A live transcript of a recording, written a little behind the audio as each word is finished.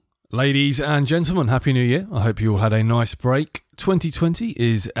Ladies and gentlemen, Happy New Year. I hope you all had a nice break. 2020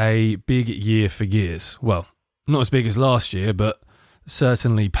 is a big year for Gears. Well, not as big as last year, but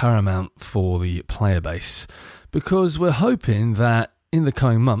certainly paramount for the player base. Because we're hoping that in the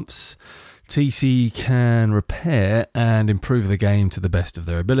coming months, TC can repair and improve the game to the best of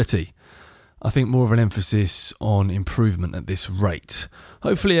their ability. I think more of an emphasis on improvement at this rate.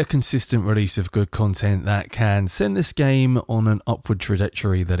 Hopefully a consistent release of good content that can send this game on an upward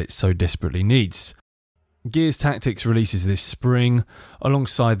trajectory that it so desperately needs. Gears Tactics releases this spring.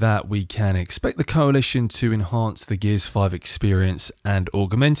 Alongside that, we can expect the Coalition to enhance the Gears 5 experience and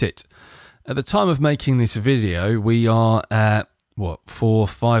augment it. At the time of making this video, we are at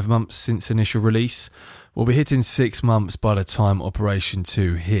 4-5 months since initial release. We'll be hitting 6 months by the time Operation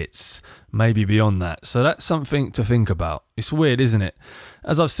 2 hits, maybe beyond that. So that's something to think about. It's weird, isn't it?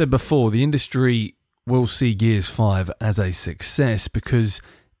 As I've said before, the industry will see Gears 5 as a success because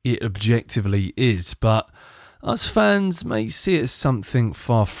it objectively is, but us fans may see it as something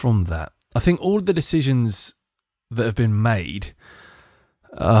far from that. I think all the decisions that have been made,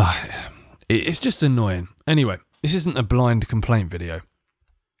 it's just annoying. Anyway, this isn't a blind complaint video.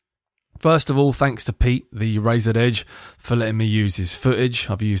 First of all, thanks to Pete, the Razored Edge, for letting me use his footage.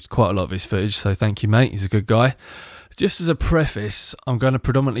 I've used quite a lot of his footage, so thank you, mate. He's a good guy. Just as a preface, I'm going to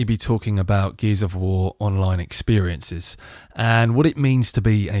predominantly be talking about Gears of War online experiences and what it means to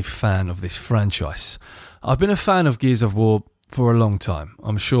be a fan of this franchise. I've been a fan of Gears of War for a long time.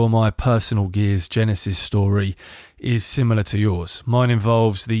 I'm sure my personal Gears Genesis story is similar to yours. Mine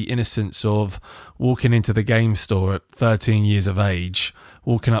involves the innocence of walking into the game store at 13 years of age,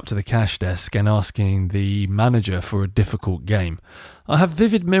 walking up to the cash desk and asking the manager for a difficult game. I have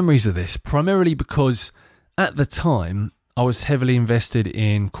vivid memories of this, primarily because at the time I was heavily invested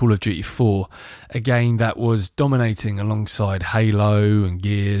in Call of Duty 4, a game that was dominating alongside Halo and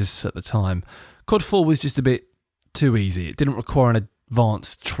Gears at the time. COD 4 was just a bit too easy. It didn't require an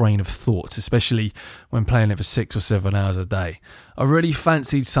advanced train of thoughts, especially when playing it for 6 or 7 hours a day. I really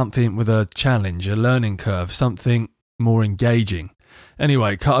fancied something with a challenge, a learning curve, something more engaging.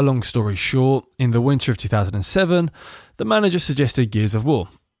 Anyway, cut a long story short, in the winter of 2007, the manager suggested Gears of War.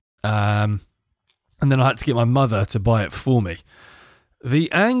 And then I had to get my mother to buy it for me.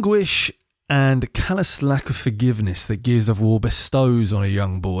 The anguish and callous lack of forgiveness that Gears of War bestows on a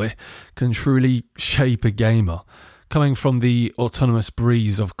young boy can truly shape a gamer. Coming from the autonomous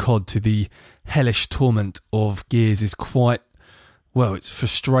breeze of COD to the hellish torment of Gears is quite, it's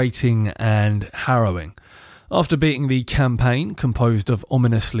frustrating and harrowing. After beating the campaign, composed of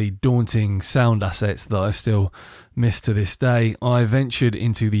ominously daunting sound assets that I still miss to this day, I ventured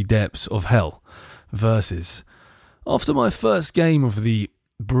into the depths of hell. Versus. After my first game of the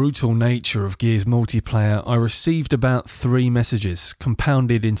brutal nature of Gears multiplayer, I received about 3 messages,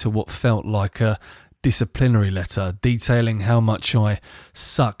 compounded into what felt like a disciplinary letter, detailing how much I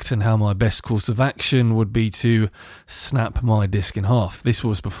sucked and how my best course of action would be to snap my disc in half. This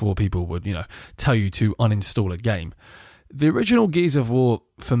was before people would, tell you to uninstall a game. The original Gears of War,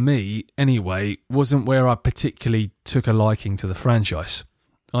 for me anyway, wasn't where I particularly took a liking to the franchise.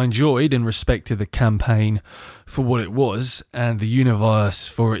 I enjoyed and respected the campaign for what it was and the universe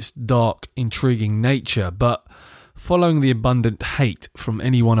for its dark, intriguing nature, but following the abundant hate from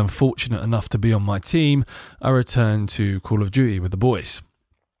anyone unfortunate enough to be on my team, I returned to Call of Duty with the boys.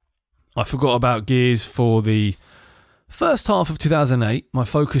 I forgot about Gears for the first half of 2008. My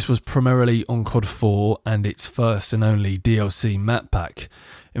focus was primarily on COD 4 and its first and only DLC map pack.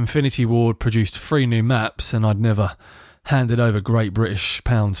 Infinity Ward produced 3 new maps and I'd never handed over Great British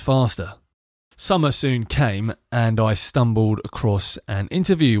pounds faster. Summer soon came and I stumbled across an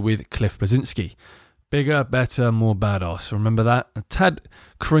interview with Cliff Bleszinski. Bigger, better, more badass. Remember that? A tad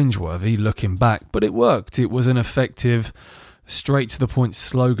cringeworthy looking back, but it worked. It was an effective, straight to the point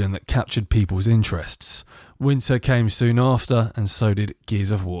slogan that captured people's interests. Winter came soon after and so did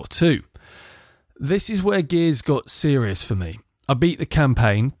Gears of War 2. This is where Gears got serious for me. I beat the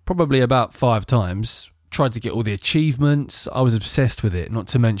campaign probably about 5 times. Tried to get all the achievements. I was obsessed with it, not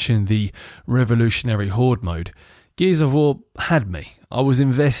to mention the revolutionary horde mode. Gears of War had me. I was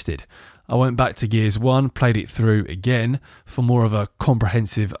invested. I went back to Gears 1, played it through again for more of a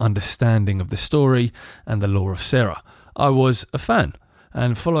comprehensive understanding of the story and the lore of Sarah. I was a fan,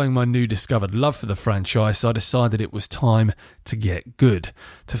 and following my new discovered love for the franchise, I decided it was time to get good,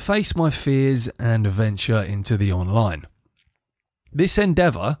 to face my fears and venture into the online. This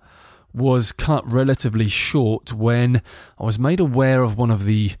endeavour was cut relatively short when I was made aware of one of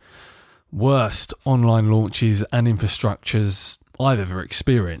the worst online launches and infrastructures I've ever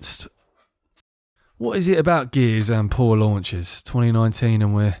experienced. What is it about Gears and poor launches? 2019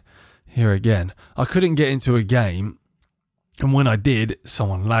 and we're here again. I couldn't get into a game, and when I did,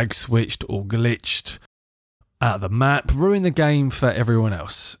 someone lag switched or glitched out of the map, ruined the game for everyone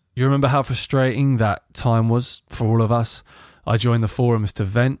else. You remember how frustrating that time was for all of us? I joined the forums to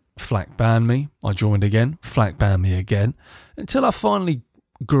vent, Flak banned me. I joined again, Flak banned me again, until I finally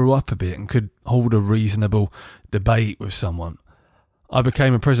grew up a bit and could hold a reasonable debate with someone. I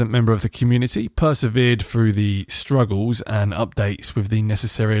became a present member of the community, persevered through the struggles and updates with the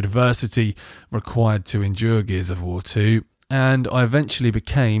necessary adversity required to endure Gears of War 2, and I eventually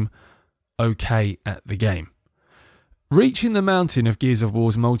became okay at the game. Reaching the mountain of Gears of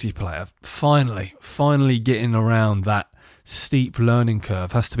War's multiplayer, finally getting around that steep learning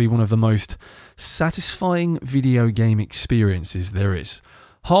curve has to be one of the most satisfying video game experiences there is.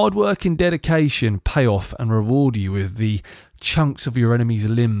 Hard work and dedication pay off and reward you with the chunks of your enemy's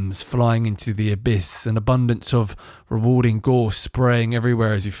limbs flying into the abyss, an abundance of rewarding gore spraying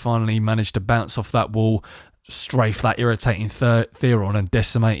everywhere as you finally manage to bounce off that wall, strafe that irritating Theron and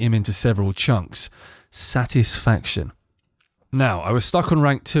decimate him into several chunks. Satisfaction. Now, I was stuck on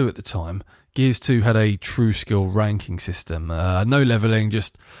rank 2 at the time. Gears 2 had a true skill ranking system, no levelling,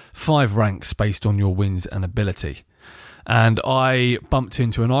 just 5 ranks based on your wins and ability. And I bumped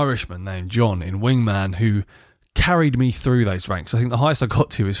into an Irishman named John in Wingman who carried me through those ranks. I think the highest I got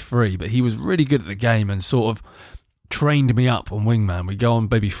to was 3, but he was really good at the game and sort of trained me up on Wingman. We'd go on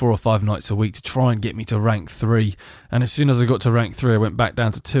maybe 4 or 5 nights a week to try and get me to rank 3. And as soon as I got to rank 3, I went back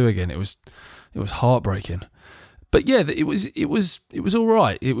down to 2 again. It was heartbreaking. But yeah, it was all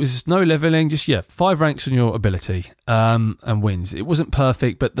right. It was no leveling, just 5 ranks on your ability and wins. It wasn't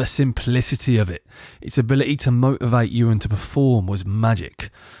perfect, but the simplicity of it, its ability to motivate you and to perform was magic.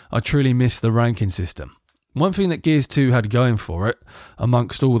 I truly miss the ranking system. One thing that Gears 2 had going for it,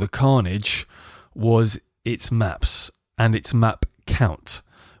 amongst all the carnage, was its maps and its map count.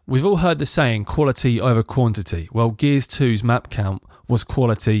 We've all heard the saying, quality over quantity. Well, Gears 2's map count was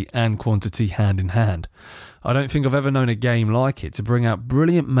quality and quantity hand in hand. I don't think I've ever known a game like it to bring out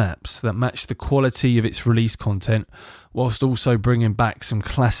brilliant maps that match the quality of its release content whilst also bringing back some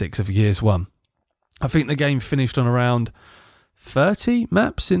classics of Gears 1. I think the game finished on around 30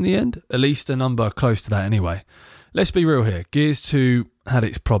 maps in the end, at least a number close to that anyway. Let's be real here, Gears 2 had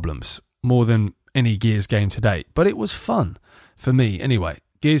its problems, more than any Gears game to date, but it was fun, for me anyway.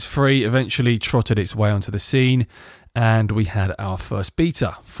 Gears 3 eventually trotted its way onto the scene, and we had our first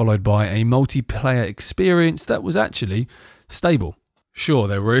beta, followed by a multiplayer experience that was actually stable. Sure,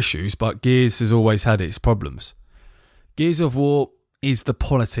 there were issues, but Gears has always had its problems. Gears of War is the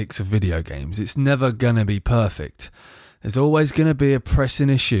politics of video games. It's never going to be perfect. There's always going to be a pressing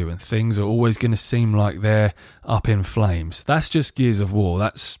issue, and things are always going to seem like they're up in flames. That's just Gears of War.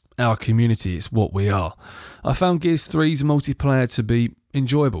 That's our community. It's what we are. I found Gears 3's multiplayer to be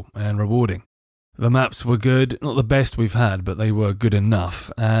enjoyable and rewarding. The maps were good, not the best we've had, but they were good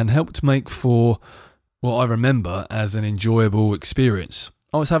enough and helped make for what I remember as an enjoyable experience.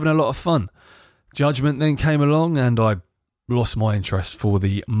 I was having a lot of fun. Judgment then came along and I lost my interest for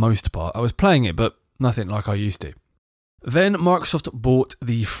the most part. I was playing it, but nothing like I used to. Then Microsoft bought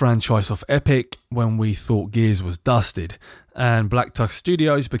the franchise off Epic when we thought Gears was dusted, and Black Tusk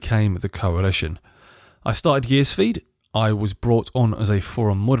Studios became the Coalition. I started Gears Feed. I was brought on as a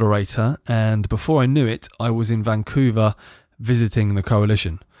forum moderator, and before I knew it, I was in Vancouver visiting the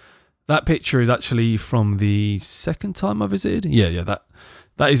Coalition. That picture is actually from the second time I visited. Yeah,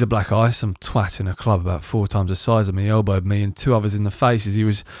 that is a black eye. Some twat in a club about 4 times the size of me elbowed me and 2 others in the face as he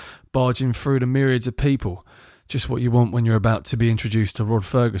was barging through the myriads of people. Just what you want when you're about to be introduced to Rod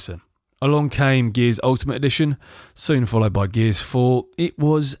Ferguson. Along came Gears Ultimate Edition, soon followed by Gears 4. It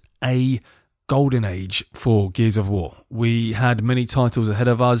was a golden age for Gears of War. We had many titles ahead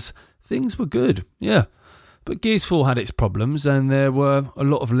of us. Things were good, yeah. But Gears 4 had its problems, and there were a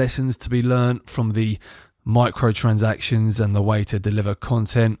lot of lessons to be learnt from the microtransactions and the way to deliver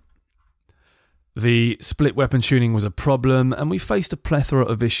content. The split weapon tuning was a problem, and we faced a plethora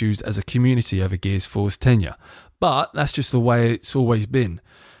of issues as a community over Gears 4's tenure. But that's just the way it's always been.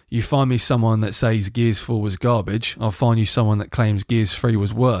 You find me someone that says Gears 4 was garbage, I'll find you someone that claims Gears 3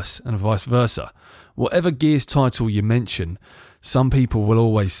 was worse, and vice versa. Whatever Gears title you mention, some people will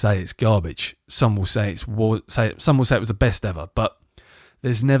always say it's garbage. Some will say it was the best ever, but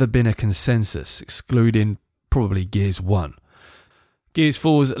there's never been a consensus, excluding probably Gears 1. Gears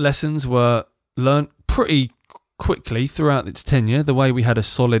 4's lessons were learnt pretty quickly throughout its tenure, the way we had a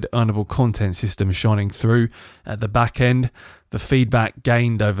solid earnable content system shining through at the back end. The feedback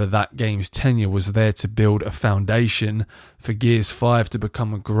gained over that game's tenure was there to build a foundation for Gears 5 to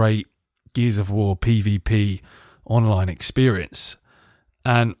become a great Gears of War PvP online experience.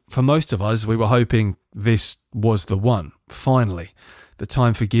 And for most of us, we were hoping this was the one. Finally, the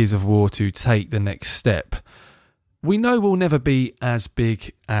time for Gears of War to take the next step. We know we'll never be as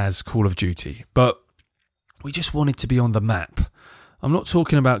big as Call of Duty, but we just wanted to be on the map. I'm not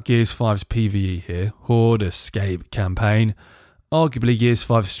talking about Gears 5's PvE here, Horde, Escape, Campaign, arguably Gears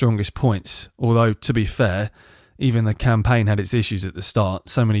 5's strongest points, although to be fair, even the campaign had its issues at the start,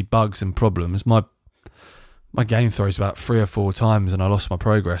 so many bugs and problems. My game throws about 3 or 4 times and I lost my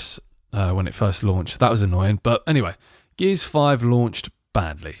progress when it first launched. That was annoying, but anyway, Gears 5 launched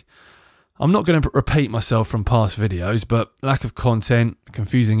badly. I'm not going to repeat myself from past videos, but lack of content,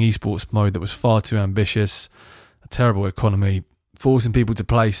 confusing esports mode that was far too ambitious, a terrible economy, forcing people to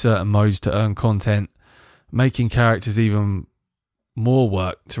play certain modes to earn content, making characters even more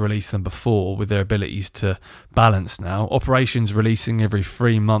work to release than before with their abilities to balance now, operations releasing every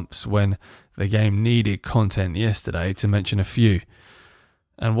 3 months when the game needed content yesterday, to mention a few.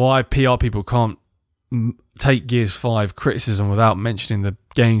 And why PR people can't take Gears 5 criticism without mentioning the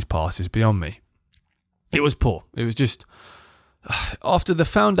Games Pass is beyond me. It was poor. It was just, after the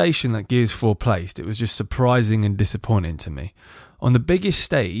foundation that Gears 4 placed, it was just surprising and disappointing to me. On the biggest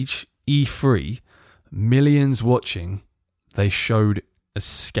stage, E3, millions watching, they showed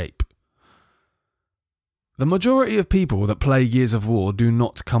Escape. The majority of people that play Gears of War do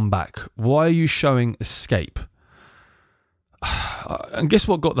not come back. Why are you showing Escape? And guess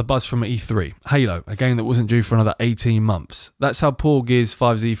what got the buzz from E3? Halo, a game that wasn't due for another 18 months. That's how poor Gears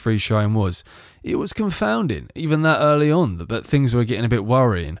 5's E3 showing was. It was confounding, even that early on, but things were getting a bit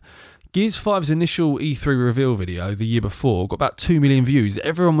worrying. Gears 5's initial E3 reveal video the year before got about 2 million views.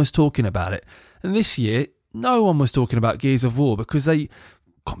 Everyone was talking about it. And this year, no one was talking about Gears of War because they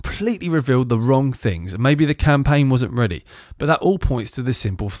completely revealed the wrong things. Maybe the campaign wasn't ready. But that all points to the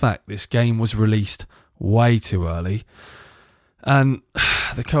simple fact this game was released way too early. And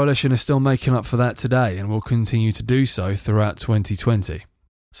the Coalition is still making up for that today and will continue to do so throughout 2020.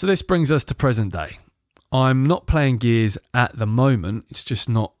 So this brings us to present day. I'm not playing Gears at the moment. It's just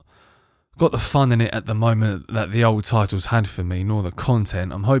not got the fun in it at the moment that the old titles had for me, nor the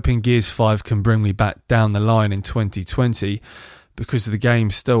content. I'm hoping Gears 5 can bring me back down the line in 2020 because the game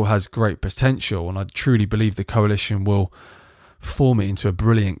still has great potential, and I truly believe the Coalition will form it into a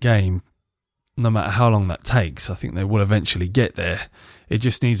brilliant game. No matter how long that takes, I think they will eventually get there. It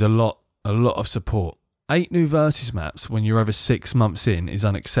just needs a lot of support. 8 new Versus maps when you're over 6 months in is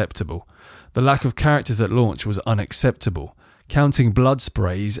unacceptable. The lack of characters at launch was unacceptable. Counting blood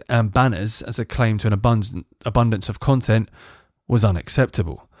sprays and banners as a claim to an abundance of content was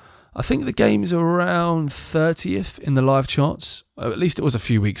unacceptable. I think the game is around 30th in the live charts. At least it was a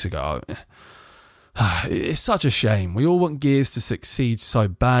few weeks ago. It's such a shame. We all want Gears to succeed so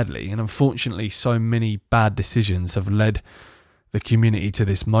badly, and unfortunately so many bad decisions have led the community to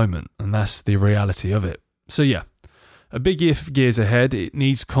this moment, and that's the reality of it. So yeah, a big year for Gears ahead. It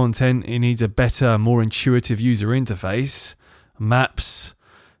needs content, it needs a better, more intuitive user interface, maps,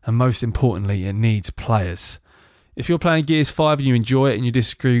 and most importantly, it needs players. If you're playing Gears 5 and you enjoy it and you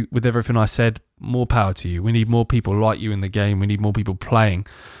disagree with everything I said, more power to you. We need more people like you in the game. We need more people playing.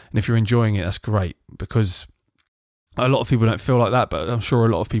 And if you're enjoying it, that's great, because a lot of people don't feel like that, but I'm sure a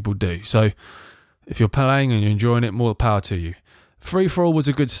lot of people do. So if you're playing and you're enjoying it, more power to you. Free for All was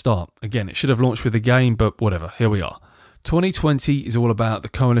a good start. Again, it should have launched with the game, but whatever, here we are. 2020 is all about the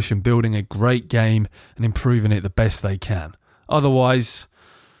Coalition building a great game and improving it the best they can. Otherwise,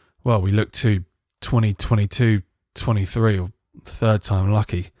 well, we look to 2022, 23, or third time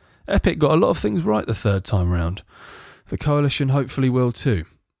lucky. Epic got a lot of things right the third time round. The Coalition hopefully will too.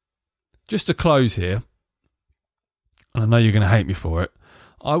 Just to close here, and I know you're going to hate me for it,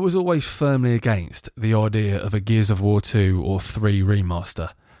 I was always firmly against the idea of a Gears of War 2 or 3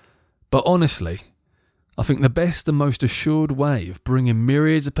 remaster. But honestly, I think the best and most assured way of bringing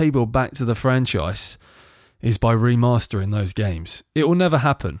myriads of people back to the franchise is by remastering those games. It will never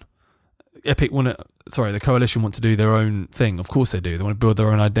happen. The Coalition want to do their own thing. Of course they do. They want to build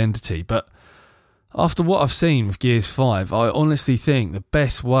their own identity. But after what I've seen with Gears 5, I honestly think the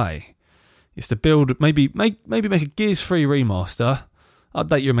best way is to build, maybe make a Gears 3 remaster,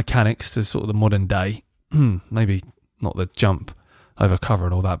 update your mechanics to sort of the modern day. Maybe not the jump over cover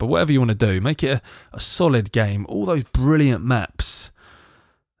and all that, but whatever you want to do, make it a solid game. All those brilliant maps,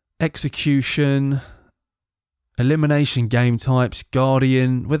 execution, elimination game types,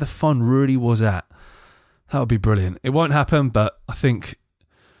 Guardian, where the fun really was at. That would be brilliant. It won't happen, but I think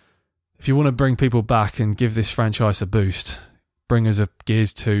if you want to bring people back and give this franchise a boost, bring us a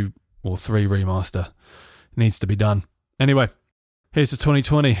Gears 2 or 3 remaster. It needs to be done. Anyway, here's to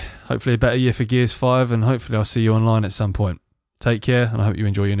 2020. Hopefully a better year for Gears 5, and hopefully I'll see you online at some point. Take care, and I hope you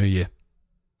enjoy your new year.